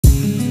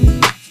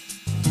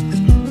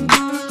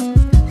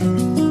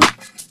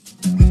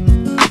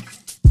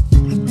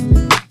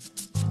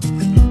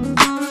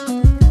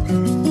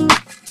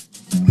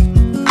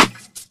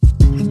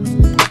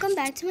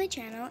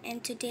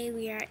today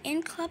we are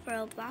in Club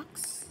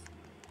Roblox.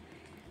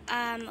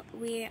 I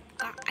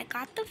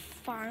got the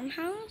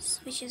farmhouse,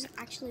 which is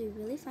actually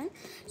really fun.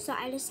 So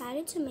I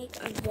decided to make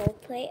a role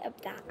play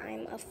of that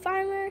I'm a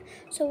farmer.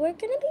 So we're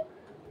gonna be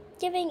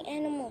giving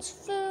animals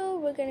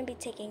food. We're gonna be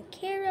taking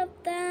care of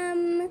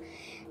them.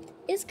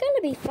 It's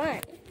gonna be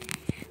fun.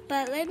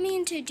 But let me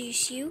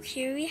introduce you.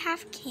 Here we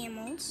have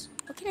camels.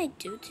 What can I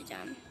do to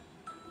them?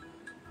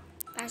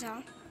 That's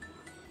all.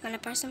 Wanna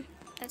press them?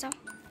 That's all.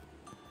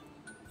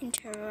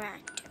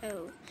 Interact.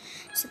 Oh,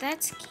 so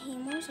that's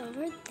camels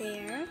over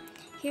there.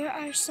 Here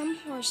are some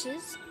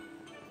horses.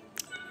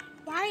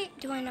 Why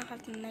do I not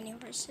have many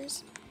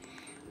horses?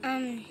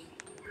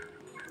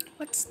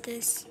 What's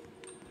this?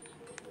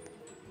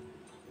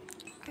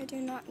 I do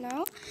not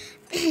know.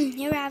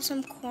 Here we have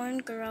some corn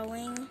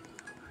growing.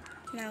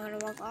 Now I'm gonna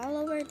walk all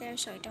over there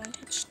so I don't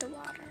touch the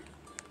water.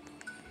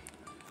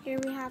 Here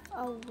we have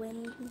a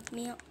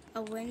windmill.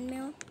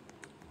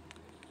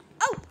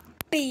 Oh,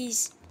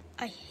 bees!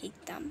 I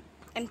hate them.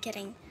 I'm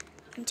kidding.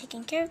 I'm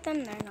taking care of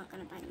them. They're not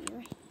gonna bite me,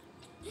 right?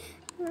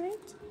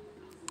 Right?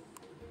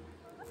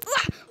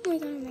 Ah! Oh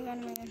my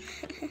god!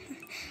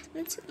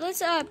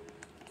 let's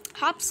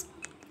hops.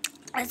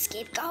 Let's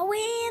keep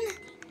going.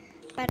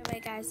 By the way,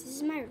 guys, this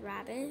is my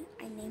rabbit.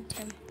 I named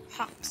him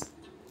Hops.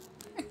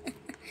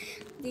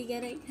 Do you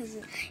get it? Because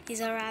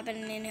he's a rabbit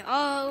and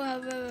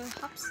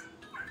Hops.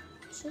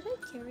 Should I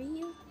carry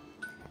you?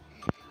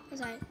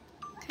 Because I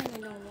kind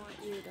of don't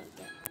want you to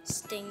get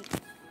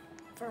stinged.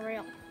 For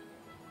real.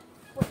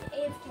 Wait,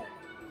 AFK.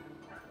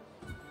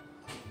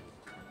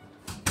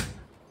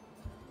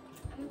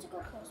 I'm going to go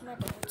close my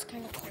door. It's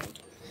kind of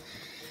cold.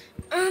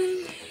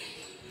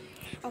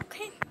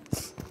 Okay.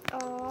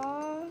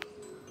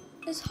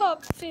 Is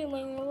Hop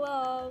feeling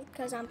love?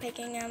 Because I'm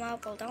picking him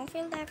up. Well, don't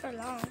feel that for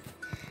long.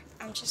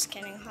 I'm just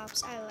kidding,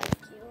 Hops. I like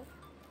you.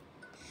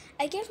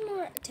 I give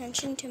more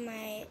attention to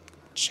my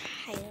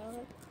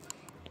child.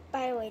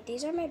 By the way,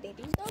 these are my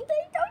babies. Don't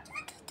they look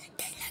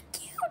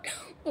cute?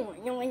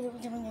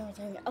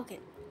 Okay,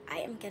 I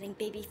am getting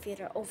baby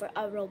feeder over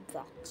a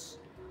Roblox.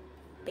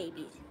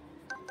 Babies.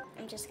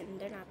 I'm just kidding.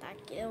 They're not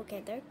that cute.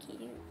 Okay, they're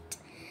cute.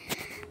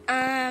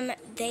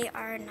 They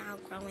are now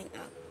growing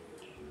up.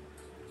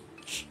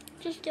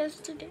 Just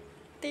yesterday,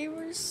 they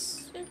were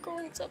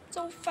growing up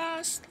so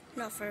fast.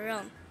 No, for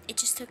real. It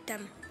just took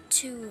them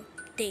 2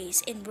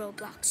 days in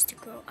Roblox to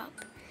grow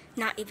up.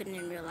 Not even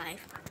in real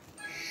life.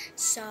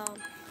 So,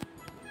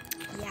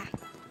 yeah.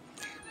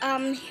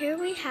 Here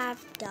we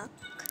have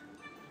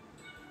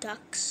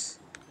ducks.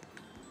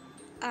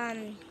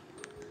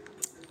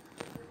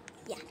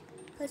 Yeah.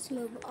 Let's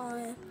move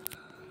on.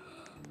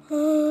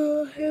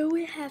 Here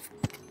we have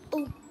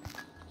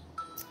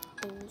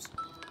bulls.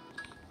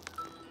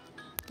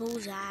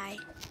 Bullseye.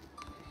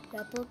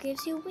 Rebel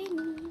gives you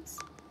wings.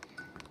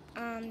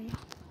 I'll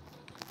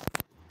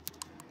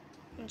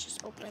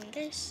just open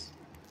this.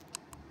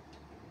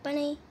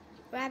 Bunny,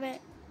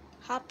 rabbit,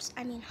 Hops,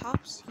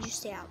 you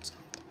stay outside.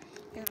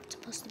 You're not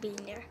supposed to be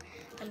in there.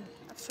 I'm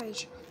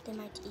afraid they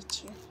might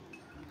eat you.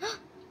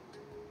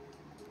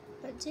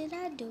 What did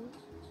I do?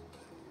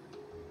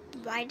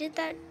 Why did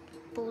that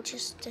bull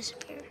just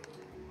disappear?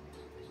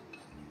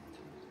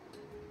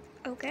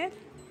 Okay.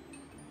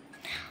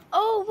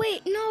 Oh,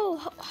 wait, no.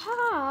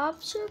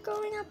 Hops, you're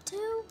growing up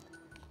too?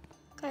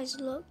 Guys,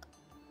 look.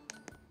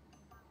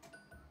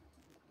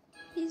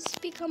 He's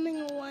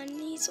becoming 1.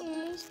 He's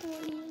almost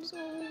 1 years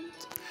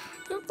old.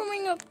 You're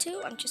growing up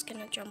too? I'm just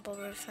gonna jump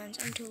over the fence.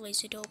 I'm too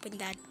lazy to open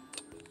that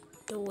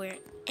door.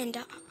 And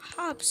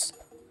Hops.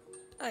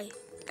 I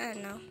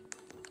don't know.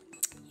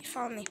 You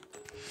found me.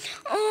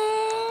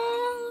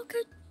 Oh, look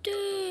at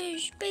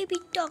this. Baby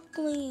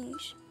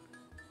ducklings.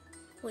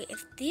 Wait,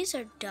 if these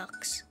are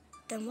ducks,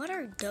 then what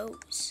are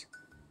those?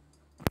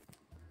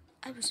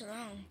 I was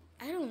wrong.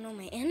 I don't know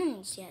my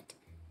animals yet.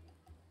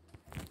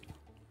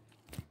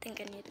 I think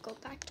I need to go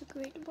back to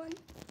grade 1.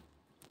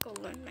 Go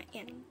learn my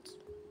animals.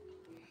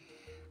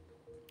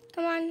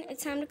 Come on,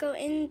 it's time to go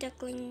in,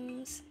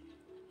 ducklings.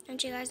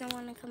 Don't you guys not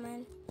want to come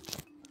in?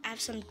 I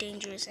have some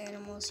dangerous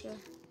animals here.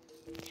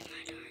 They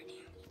might hurt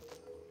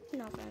you.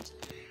 No, guys.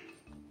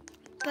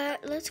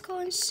 But let's go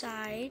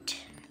inside.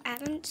 I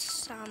haven't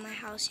saw my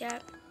house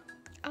yet.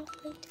 Oh,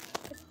 wait.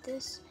 What's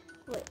this?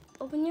 Wait,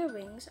 open your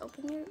wings.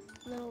 Open your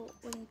little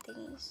wing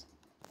thingies.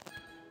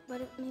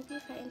 But maybe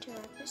if I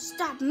interact with...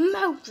 Stop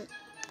moving!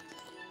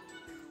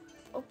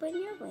 Open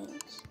your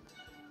wings.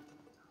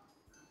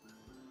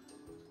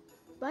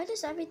 Why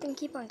does everything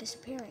keep on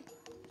disappearing?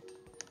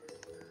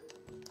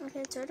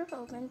 Okay, it's sort of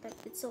open, but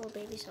it's still a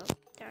baby, so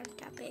they aren't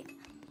that big.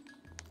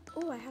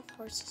 Oh, I have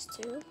horses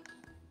too.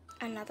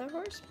 Another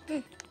horse?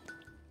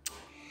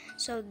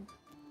 So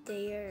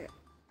they're...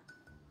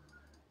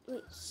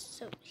 Wait,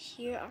 so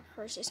here are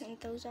horses and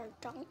those are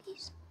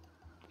donkeys?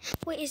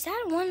 Wait, is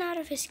that one out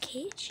of his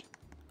cage?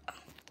 Oh,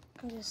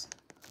 I'm just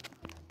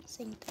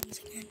saying things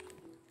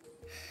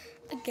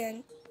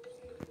again.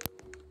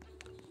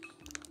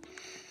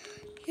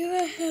 Here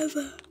I have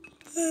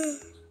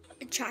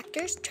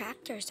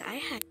tractors. I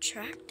had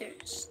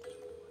tractors.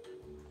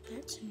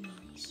 That's annoying.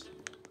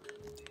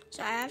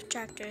 So I have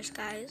tractors,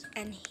 guys,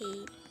 and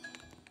hay.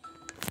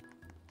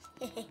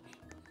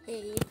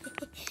 Hey.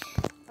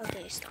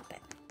 Okay, stop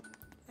it.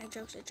 My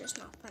jokes are just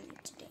not funny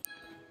today.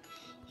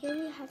 Here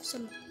we have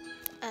some,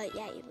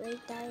 yeah,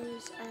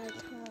 those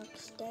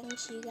tanks.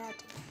 Things you got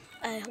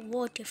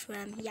water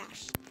from.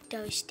 Yes,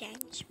 those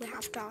things. We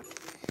have that.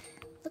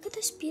 Look at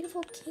this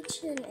beautiful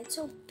kitchen. It's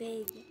so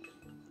big.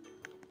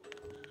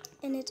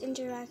 And it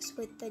interacts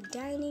with the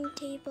dining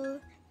table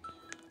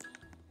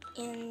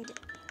and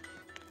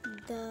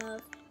the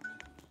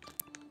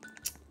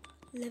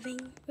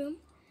living room.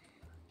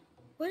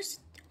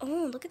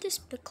 Oh, look at this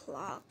big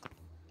clock.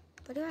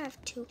 Why do I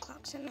have 2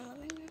 clocks in the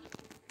living room?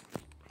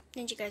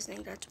 Didn't you guys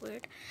think that's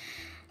weird?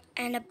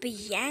 And a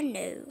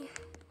piano.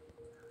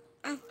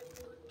 Oh,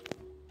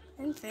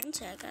 I'm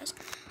fancy, I guess.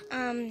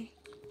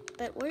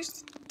 But where's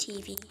the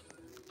TV?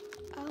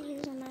 Oh,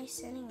 here's a nice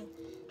sitting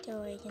to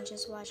where you can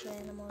just watch your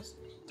animals.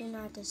 Do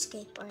not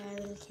escape or I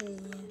will kill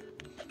you.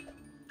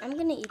 I'm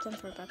gonna eat them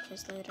for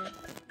breakfast later.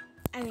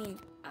 I mean,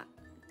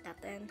 not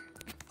then.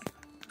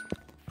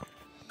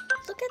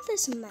 Look at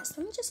this mess.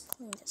 Let me just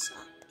clean this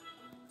up.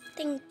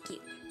 Thank you.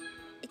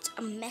 It's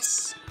a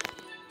mess.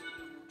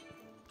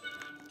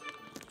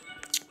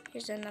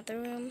 Here's another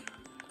room.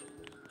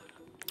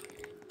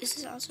 Is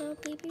this also a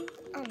baby?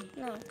 Oh,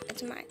 no.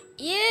 It's mine.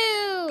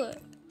 Ew!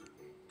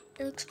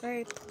 It looks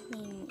very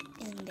clean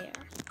in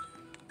there.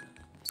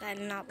 So I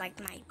do not like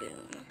my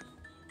room.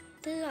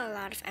 There's a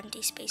lot of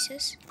empty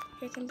spaces.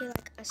 Here can be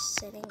like a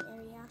sitting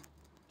area.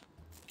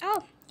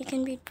 Oh, you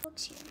can read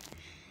books here.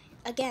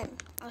 Again,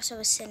 also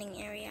a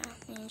sitting area.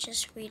 You can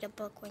just read a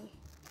book when you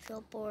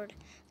feel bored.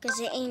 Because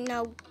there ain't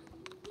no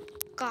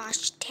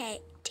gosh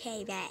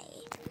TV.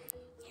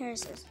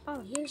 Here's this.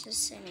 Oh, here's a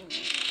sitting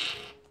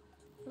area.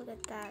 Look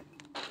at that.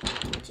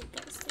 Did you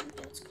guys think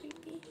that's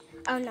creepy?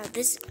 Oh no,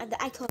 this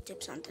I called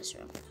dibs on this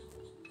room.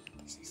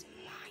 This is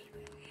my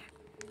room.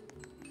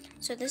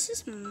 So this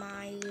is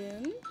my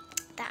room.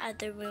 That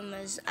other room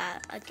is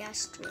a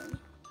guest room.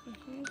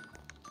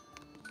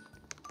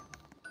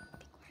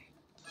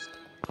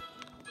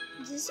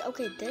 This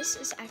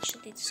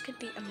could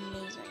be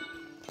amazing.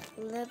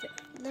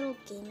 Little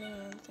gaming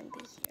room can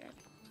be here.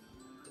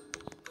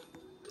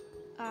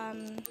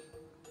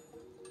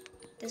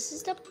 This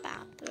is the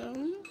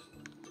bathroom.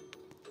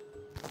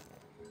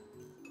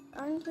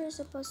 Aren't there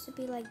supposed to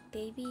be like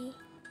baby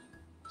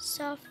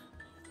stuff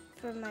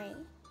for my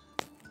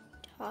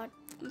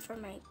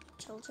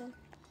children?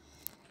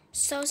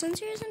 So since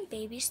there isn't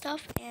baby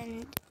stuff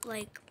and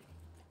like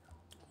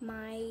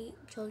my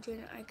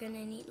children are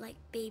gonna need like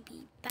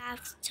baby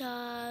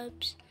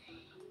bathtubs,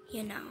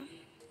 you know.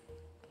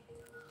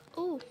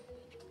 Ooh.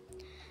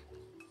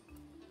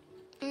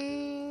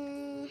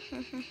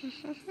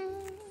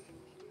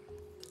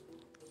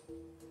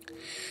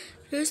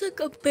 There's like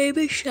a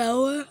baby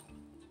shower.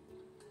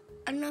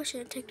 I don't know,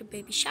 should I take the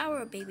baby shower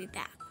or baby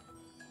bath?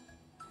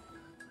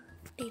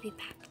 Baby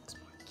bath looks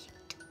more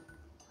cute.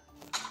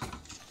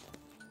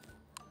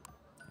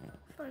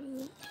 For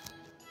me.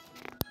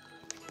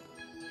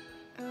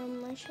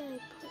 Where should I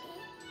put it?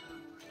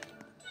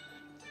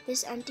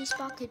 This empty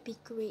spot could be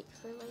great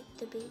for like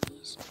the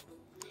babies.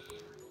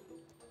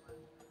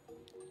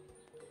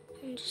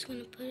 I'm just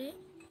gonna put it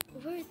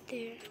over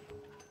there.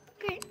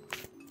 Great.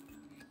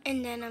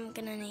 And then I'm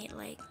gonna need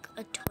like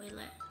a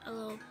toilet, a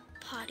little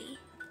potty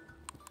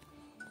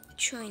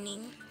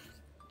training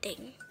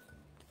thing.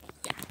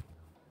 Yeah.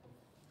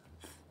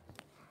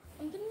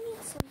 I'm gonna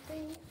need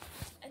something.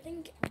 I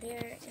think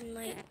there in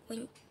like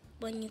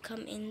when you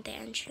come in the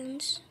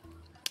entrance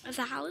of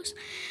the house,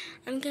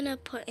 I'm gonna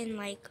put in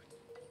like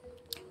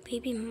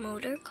baby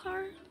motor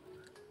car.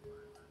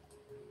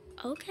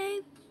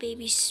 Okay,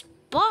 baby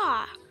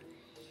spa.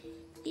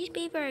 These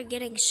babies are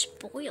getting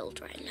spoiled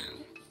right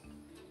now.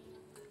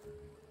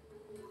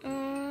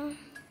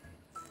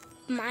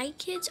 My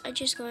kids are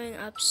just growing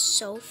up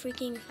so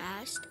freaking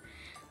fast.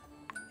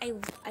 I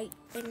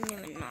didn't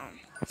even know.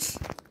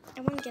 I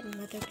want to get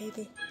another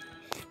baby.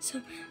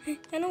 So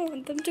I don't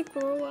want them to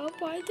grow up.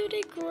 Why do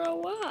they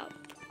grow up?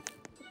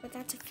 But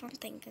that's a fun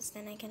thing because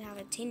then I can have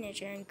a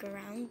teenager and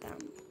ground them.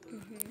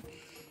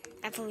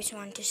 I've always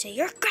wanted to say,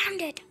 you're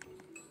grounded.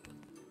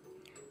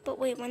 But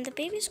wait, when the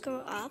babies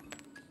grow up,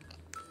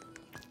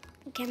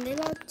 can they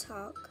like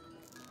talk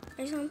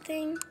or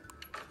something?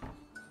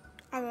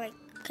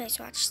 Okay,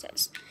 so watch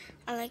this.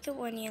 I like it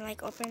when you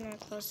like open or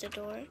close the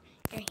door.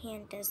 Your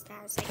hand does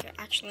that. It's like you're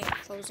actually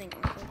closing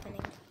or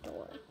opening the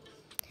door.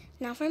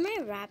 Now for my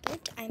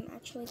rabbit, I'm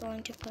actually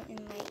going to put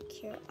in like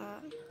here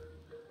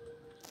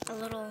a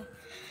little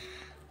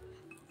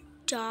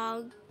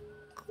dog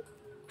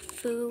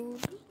food.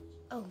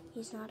 Oh,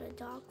 he's not a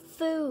dog.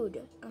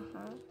 Food.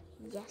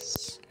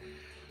 Yes.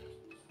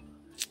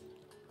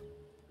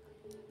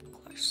 Of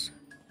course.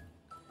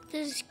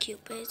 This is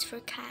cute, but it's for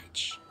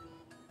cats.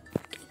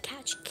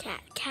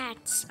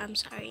 Cats. I'm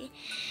sorry,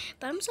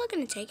 but I'm still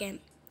gonna take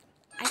it.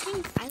 I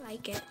think I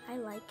like it. I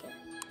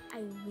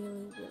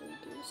really do.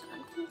 So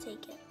I'm gonna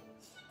take it.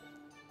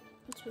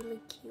 It's really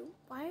cute.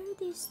 Why are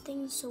these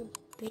things so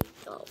big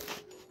though?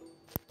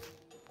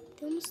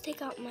 They almost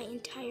take out my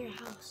entire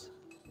house.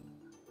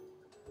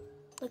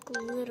 Like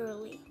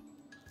literally.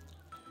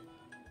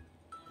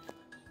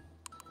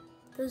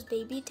 Those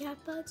baby tap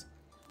buds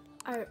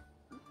are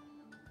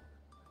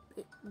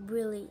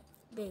really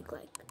big.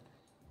 Like,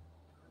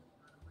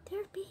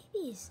 they're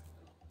babies.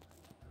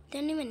 They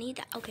don't even need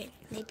that. Okay,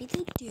 maybe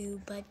they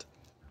do, but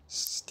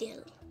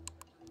still.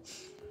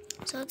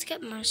 So let's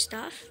get more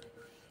stuff,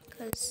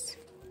 because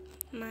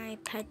my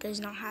pet does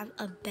not have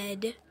a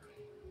bed.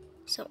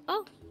 So,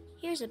 oh,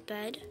 here's a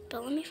bed,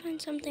 but let me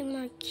find something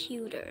more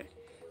cuter.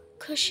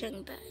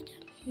 Cushion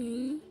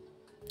bed.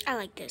 I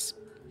like this.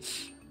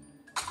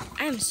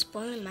 I am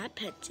spoiling my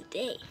pet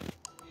today.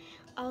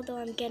 Although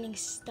I'm getting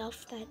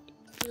stuff that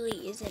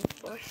really isn't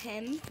for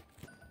him.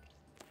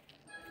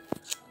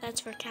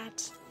 That's for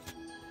cats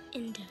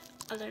and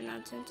other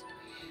nonsense.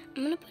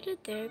 I'm gonna put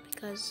it there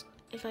because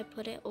if I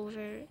put it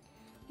over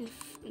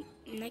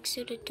next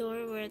to the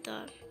door where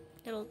the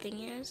little thing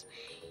is,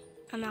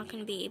 I'm not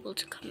gonna be able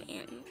to come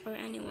in, or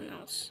anyone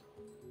else.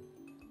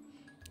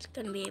 It's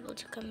gonna be able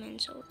to come in,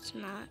 so it's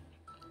not.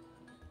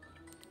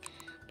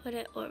 Put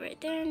it over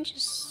there and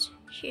just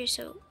here,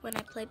 so when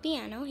I play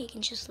piano, he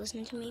can just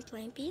listen to me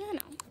playing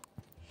piano.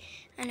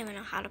 I don't even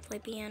know how to play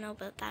piano,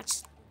 but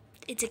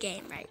it's a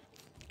game, right?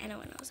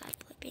 Anyone knows how to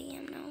play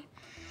piano.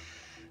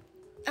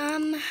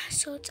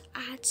 So let's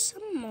add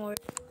some more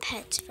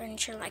pet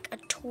furniture, like a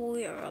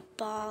toy or a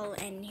ball,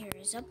 and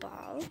here's a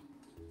ball.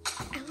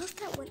 I love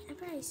that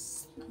whenever I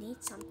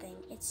need something,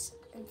 it's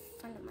in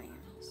front of my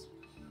house.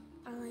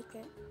 I like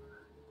it.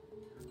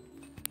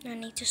 No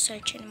need to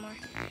search anymore.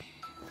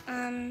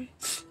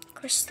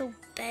 Crystal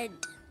bed.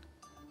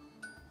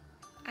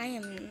 I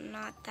am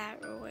not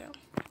that royal.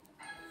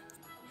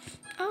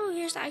 Oh,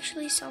 here's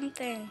actually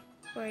something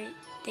where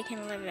they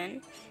can live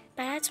in.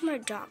 But that's more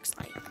dogs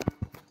like.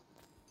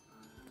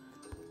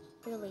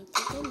 Really,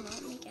 did they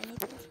not make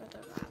anything for the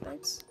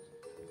rabbits?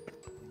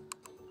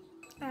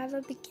 I have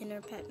a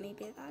beginner pet,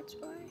 maybe that's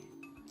why.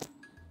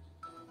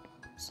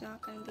 It's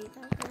not gonna be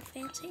that real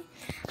fancy.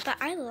 But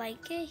I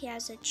like it. He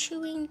has a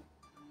chewing.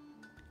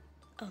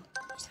 Oh,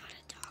 he's not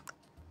a dog.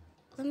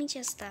 Let me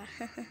just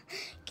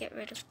get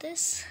rid of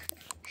this.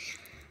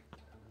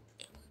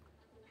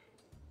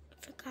 I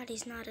forgot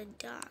he's not a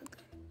dog.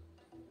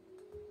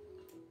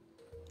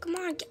 Come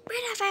on, get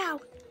rid of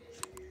him!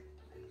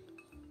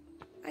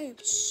 I am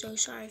so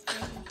sorry if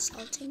I'm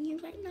insulting you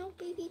right now,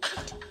 baby.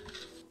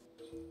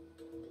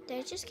 Did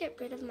I just get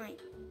rid of my...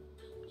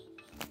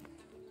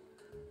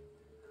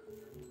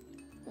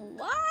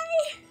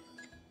 Why?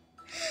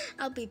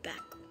 I'll be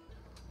back.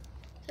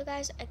 So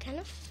guys, I kind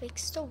of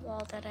fixed the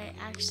wall that I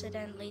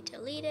accidentally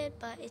deleted,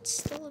 but it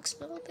still looks a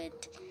little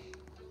bit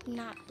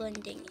not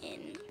blending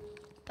in.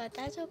 But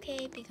that's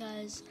okay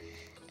because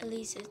at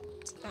least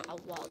it's not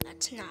a wall.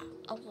 That's not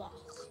a wall.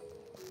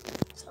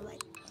 So I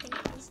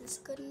think this is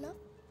good enough.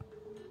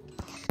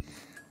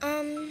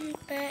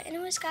 But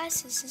anyways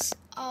guys, this is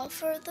all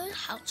for the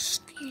house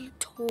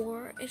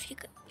tour. If you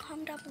could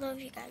comment down below if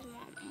you guys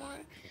want more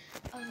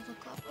of the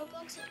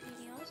Roblox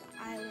videos.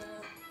 I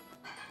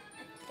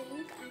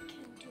think I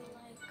can do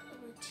like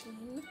a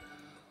routine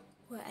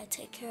where I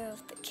take care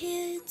of the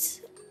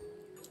kids.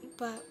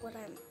 But what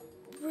I'm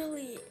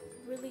really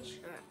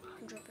sure,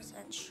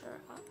 100%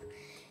 sure of,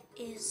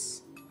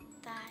 is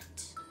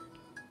that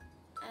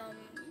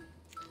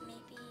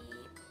maybe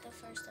the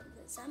 1st of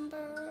December,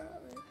 or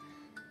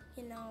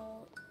you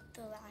know,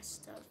 the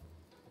last of,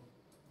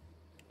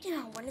 you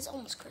know, when it's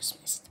almost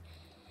Christmas,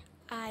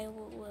 I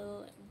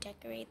will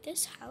decorate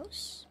this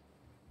house,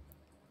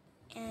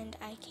 and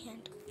I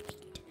can't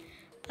wait.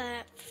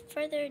 But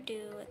further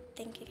ado,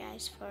 thank you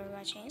guys for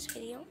watching this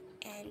video,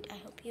 and I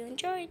hope you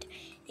enjoyed.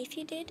 If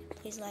you did,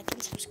 please like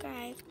and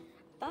subscribe.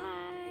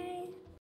 Bye!